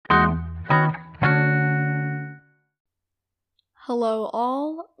Hello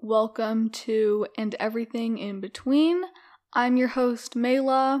all, welcome to And Everything in Between. I'm your host,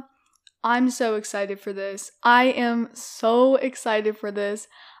 Mayla. I'm so excited for this. I am so excited for this.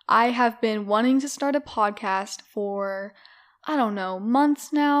 I have been wanting to start a podcast for,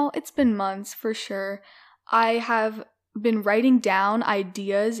 months now. It's been months for sure. I have been writing down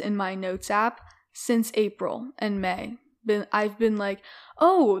ideas in my notes app since April and May. I've been like,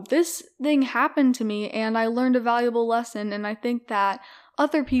 oh, this thing happened to me and I learned a valuable lesson and I think that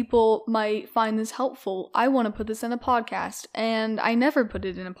other people might find this helpful. I want to put this in a podcast, and I never put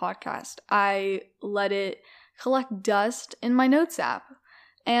it in a podcast. I let it collect dust in my notes app,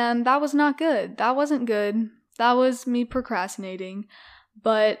 and that was not good. That wasn't good. That was me procrastinating,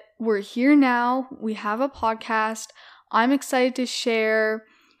 but we're here now. We have a podcast. I'm excited to share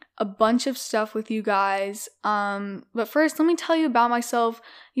a bunch of stuff with you guys. But first, let me tell you about myself.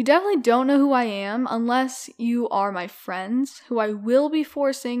 You definitely don't know who I am unless you are my friends, who I will be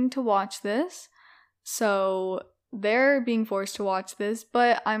forcing to watch this. So they're being forced to watch this,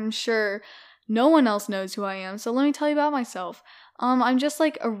 but I'm sure no one else knows who I am. So let me tell you about myself. I'm just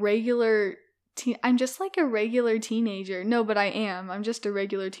like a regular teenager. No, but I am. I'm just a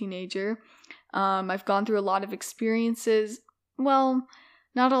regular teenager. I've gone through a lot of experiences. Well,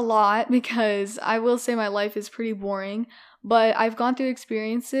 not a lot, because I will say my life is pretty boring, but I've gone through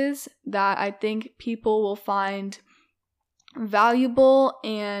experiences that I think people will find valuable,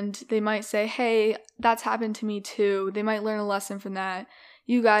 and they might say, hey, that's happened to me too. They might learn a lesson from that.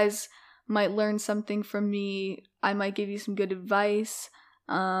 You guys might learn something from me. I might give you some good advice.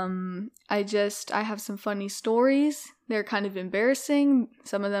 I have some funny stories. They're kind of embarrassing.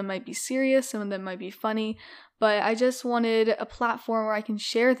 Some of them might be serious. Some of them might be funny. But I just wanted a platform where I can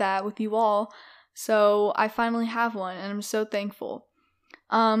share that with you all. So I finally have one, and I'm so thankful.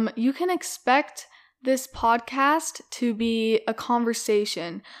 You can expect this podcast to be a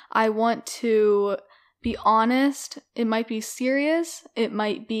conversation. I want to be honest. It might be serious. It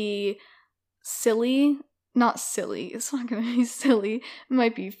might be silly. Not silly. It's not going to be silly. It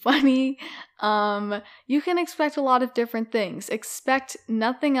might be funny. You can expect a lot of different things. Expect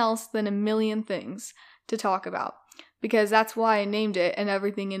nothing else than a million things to talk about, because that's why I named it And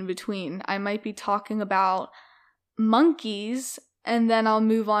Everything in Between. I might be talking about monkeys, and then I'll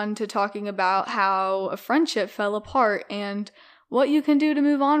move on to talking about how a friendship fell apart and what you can do to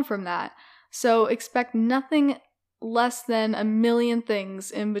move on from that. So expect nothing less than a million things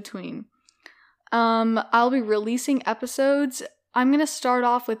in between. I'll be releasing episodes. I'm going to start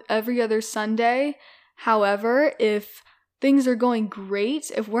off with every other Sunday. However, if things are going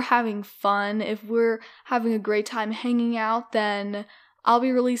great, if we're having fun, if we're having a great time hanging out, then I'll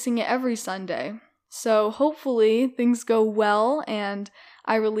be releasing it every Sunday. So hopefully things go well and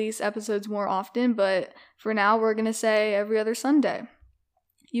I release episodes more often, but for now we're going to say every other Sunday.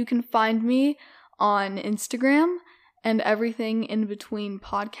 You can find me on Instagram, and Everything in Between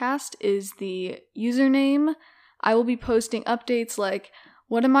podcast is the username. I will be posting updates like,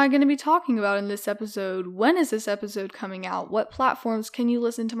 what am I going to be talking about in this episode? When is this episode coming out? What platforms can you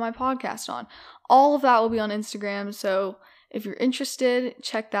listen to my podcast on? All of that will be on Instagram, so if you're interested,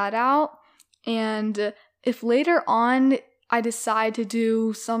 check that out. And if later on I decide to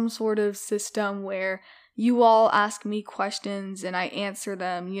do some sort of system where you all ask me questions and I answer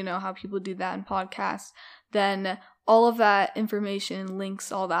them, you know how people do that in podcasts, then all of that information,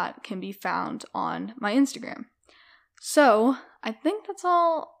 links, all that can be found on my Instagram. So I think that's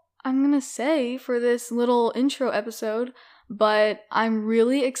all I'm going to say for this little intro episode, but I'm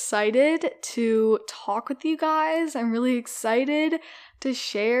really excited to talk with you guys. I'm really excited to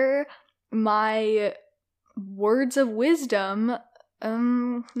share my words of wisdom.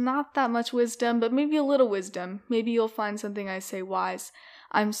 Not that much wisdom, but maybe a little wisdom. Maybe you'll find something I say wise.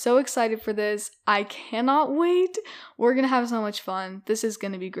 I'm so excited for this. I cannot wait. We're going to have so much fun. This is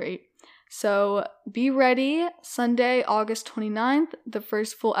going to be great. So be ready. Sunday, August 29th, the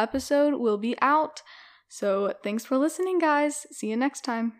first full episode will be out. So thanks for listening, guys. See you next time.